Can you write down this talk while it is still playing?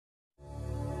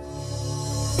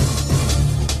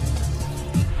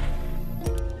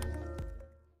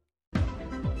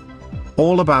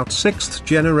all about 6th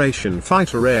generation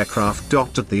fighter aircraft.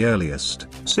 At the earliest,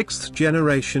 6th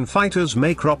generation fighters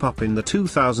may crop up in the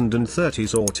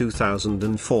 2030s or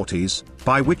 2040s,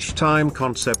 by which time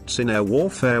concepts in air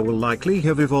warfare will likely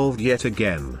have evolved yet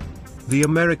again. The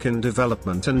American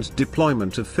development and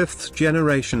deployment of 5th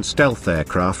generation stealth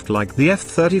aircraft like the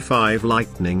F-35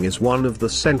 Lightning is one of the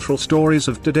central stories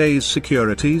of today's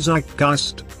security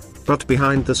zeitgeist. But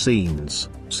behind the scenes,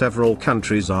 several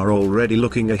countries are already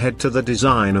looking ahead to the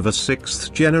design of a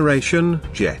 6th generation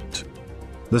jet.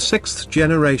 The 6th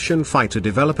generation fighter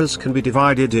developers can be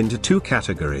divided into two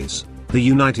categories: the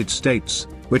United States,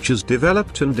 which has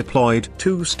developed and deployed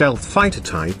two stealth fighter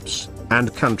types,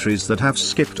 and countries that have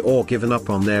skipped or given up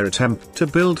on their attempt to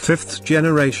build 5th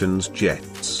generation's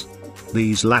jets.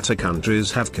 These latter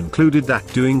countries have concluded that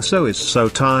doing so is so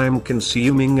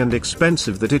time-consuming and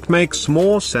expensive that it makes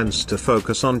more sense to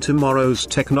focus on tomorrow's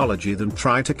technology than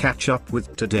try to catch up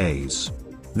with today's.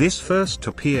 This first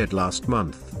appeared last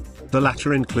month. The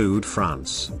latter include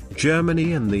France,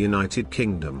 Germany and the United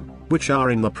Kingdom, which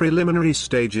are in the preliminary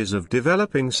stages of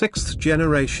developing 6th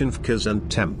generation FCAS and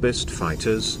Tempest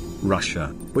fighters. Russia,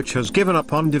 which has given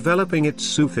up on developing its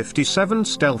Su-57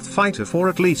 stealth fighter for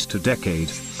at least a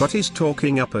decade, but is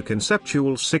talking up a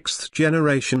conceptual 6th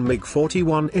generation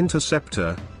MiG-41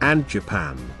 interceptor, and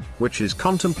Japan, which is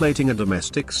contemplating a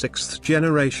domestic 6th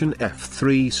generation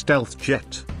F-3 stealth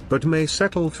jet, but may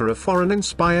settle for a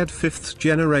foreign-inspired 5th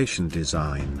generation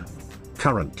design.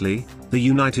 Currently, the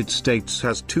United States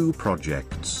has two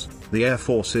projects: the Air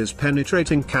Force's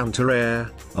Penetrating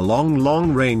Counter-Air, a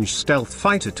long-range stealth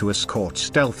fighter to escort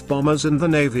stealth bombers, and the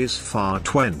Navy's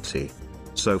FA-20.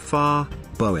 So far,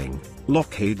 Boeing,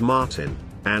 Lockheed Martin,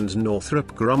 and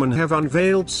Northrop Grumman have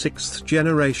unveiled 6th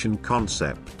generation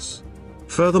concepts.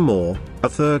 Furthermore, a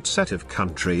third set of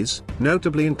countries,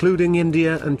 notably including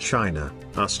India and China,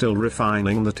 are still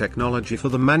refining the technology for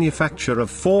the manufacture of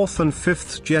 4th and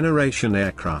 5th generation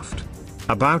aircraft.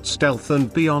 About stealth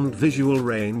and beyond visual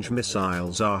range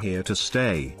missiles are here to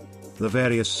stay. The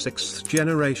various 6th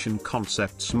generation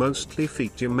concepts mostly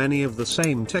feature many of the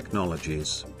same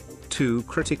technologies. Two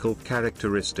critical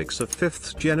characteristics of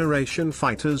 5th generation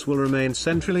fighters will remain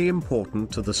centrally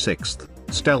important to the 6th: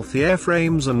 stealthy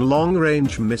airframes and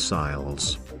long-range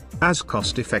missiles. As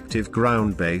cost-effective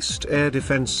ground-based air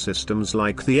defense systems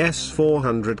like the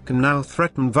S-400 can now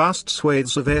threaten vast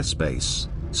swathes of airspace,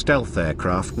 stealth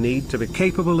aircraft need to be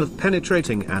capable of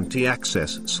penetrating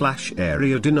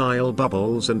anti-access/area denial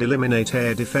bubbles and eliminate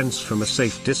air defense from a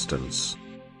safe distance.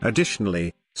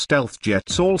 Additionally, stealth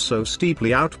jets also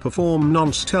steeply outperform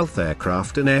non-stealth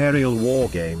aircraft in aerial war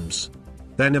games.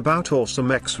 Then about awesome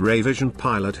X-ray vision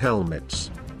pilot helmets.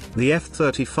 The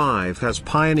F-35 has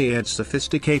pioneered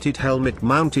sophisticated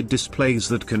helmet-mounted displays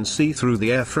that can see through the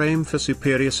airframe for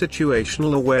superior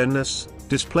situational awareness,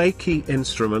 display key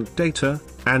instrument data,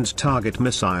 and target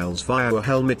missiles via a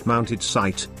helmet-mounted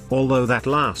sight, although that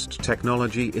last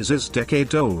technology is a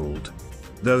decade old.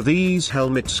 Though these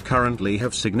helmets currently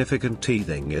have significant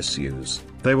teething issues,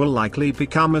 they will likely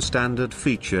become a standard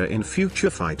feature in future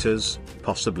fighters,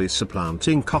 possibly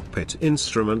supplanting cockpit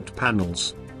instrument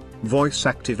panels.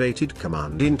 Voice-activated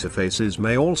command interfaces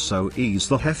may also ease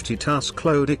the hefty task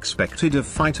load expected of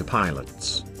fighter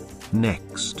pilots.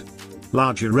 Next.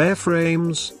 Larger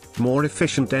airframes, more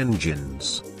efficient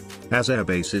engines. As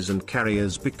airbases and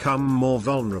carriers become more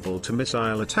vulnerable to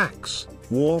missile attacks,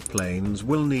 warplanes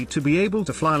will need to be able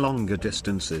to fly longer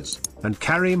distances, and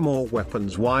carry more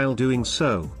weapons while doing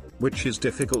so, which is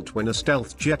difficult when a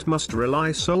stealth jet must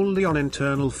rely solely on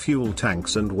internal fuel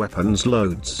tanks and weapons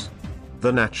loads.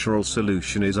 The natural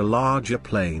solution is a larger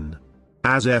plane.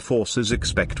 As air forces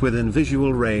expect within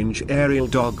visual range aerial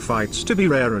dogfights to be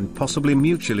rare and possibly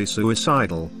mutually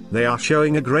suicidal, they are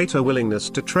showing a greater willingness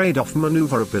to trade off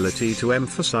maneuverability to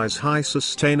emphasize high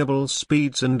sustainable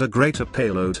speeds and a greater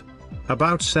payload.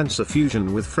 About sensor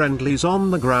fusion with friendlies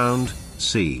on the ground,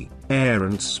 sea, air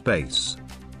and space.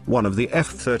 One of the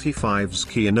F-35's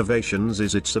key innovations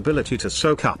is its ability to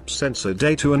soak up sensor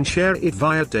data and share it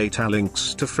via data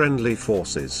links to friendly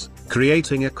forces,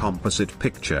 creating a composite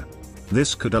picture.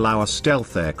 This could allow a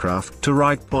stealth aircraft to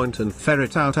right point and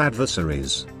ferret out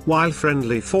adversaries, while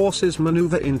friendly forces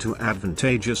maneuver into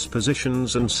advantageous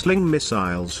positions and sling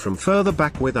missiles from further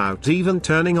back without even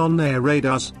turning on their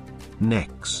radars.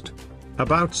 Next.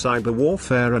 About cyber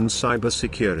warfare and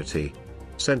cybersecurity.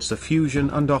 Sensor fusion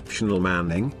and optional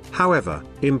manning, however,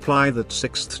 imply that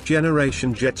 6th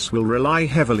generation jets will rely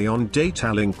heavily on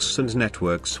data links and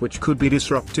networks which could be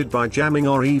disrupted by jamming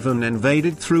or even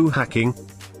invaded through hacking.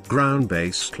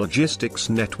 Ground-based logistics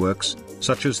networks,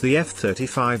 such as the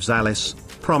F-35's Alice,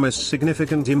 promise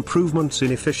significant improvements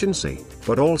in efficiency,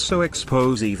 but also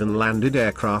expose even landed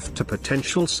aircraft to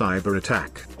potential cyber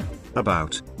attack.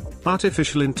 About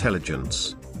artificial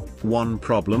intelligence. One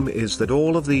problem is that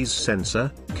all of these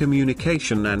sensor,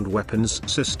 communication and weapons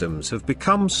systems have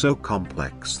become so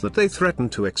complex that they threaten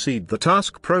to exceed the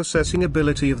task processing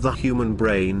ability of the human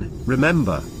brain.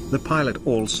 Remember, the pilot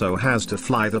also has to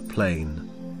fly the plane.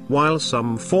 While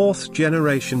some 4th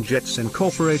generation jets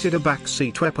incorporated a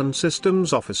backseat weapon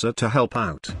systems officer to help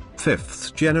out,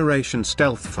 5th generation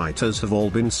stealth fighters have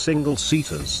all been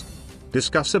single-seaters.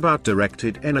 Discuss about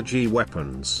directed energy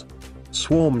weapons.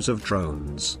 Swarms of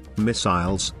drones,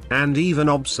 missiles, and even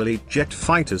obsolete jet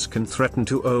fighters can threaten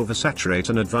to oversaturate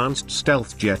an advanced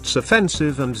stealth jet's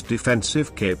offensive and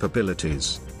defensive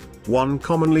capabilities. One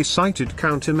commonly cited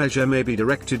countermeasure may be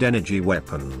directed energy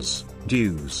weapons,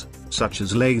 DEWs, such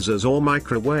as lasers or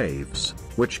microwaves,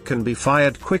 which can be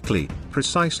fired quickly,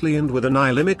 precisely and with a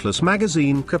nigh limitless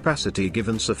magazine capacity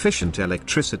given sufficient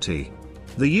electricity.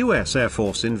 The US Air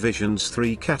Force envisions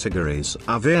 3 categories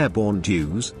of airborne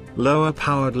DEWs: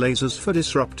 lower-powered lasers for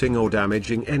disrupting or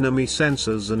damaging enemy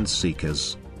sensors and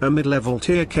seekers, a mid-level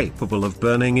tier capable of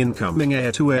burning incoming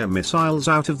air-to-air missiles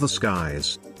out of the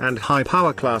skies, and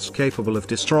high-power class capable of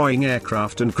destroying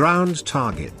aircraft and ground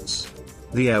targets.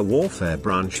 The Air Warfare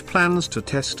Branch plans to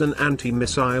test an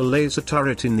anti-missile laser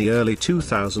turret in the early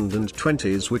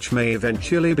 2020s, which may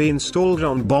eventually be installed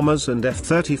on bombers and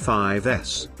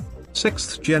F-35s.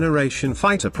 6th generation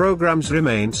fighter programs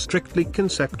remain strictly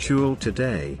conceptual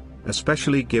today,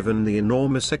 especially given the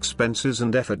enormous expenses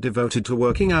and effort devoted to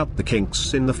working out the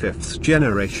kinks in the 5th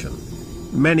generation.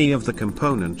 Many of the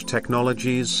component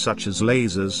technologies such as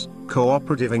lasers,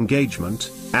 cooperative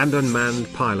engagement, and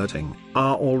unmanned piloting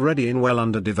are already well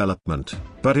under development,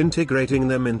 but integrating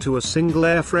them into a single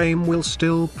airframe will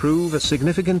still prove a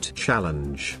significant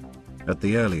challenge. At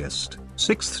the earliest,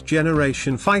 6th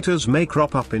generation fighters may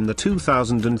crop up in the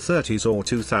 2030s or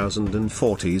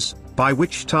 2040s, by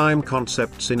which time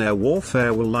concepts in air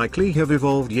warfare will likely have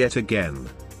evolved yet again.